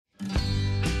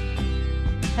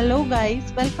Hello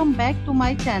guys, welcome back to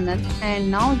my channel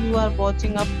and now you are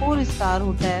watching a 4-star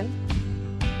hotel.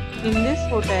 In this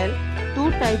hotel, two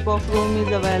type of room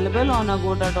is available on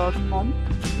agoda.com.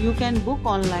 You can book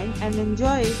online and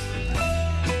enjoy it.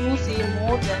 To see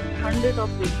more than 100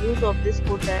 of reviews of this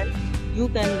hotel, you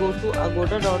can go to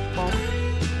agoda.com.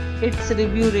 Its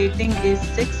review rating is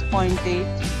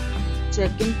 6.8.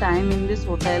 Check-in time in this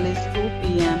hotel is 2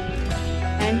 p.m.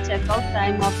 and check-out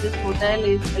time of this hotel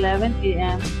is 11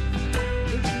 a.m.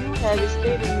 If you have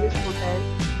stayed in this hotel,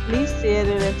 please share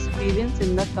your experience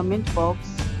in the comment box.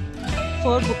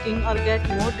 For booking or get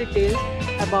more details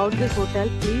about this hotel,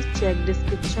 please check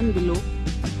description below.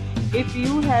 If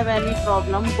you have any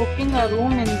problem booking a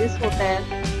room in this hotel,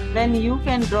 then you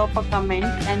can drop a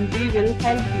comment and we will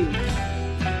help you.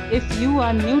 If you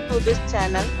are new to this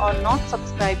channel or not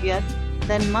subscribed yet,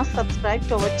 then must subscribe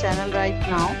to our channel right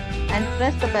now and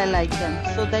press the bell icon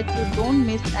so that you don't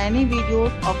miss any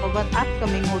videos of our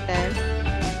upcoming hotel.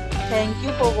 Thank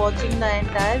you for watching the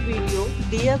entire video.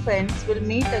 Dear friends, we'll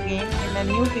meet again in a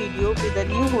new video with a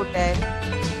new hotel.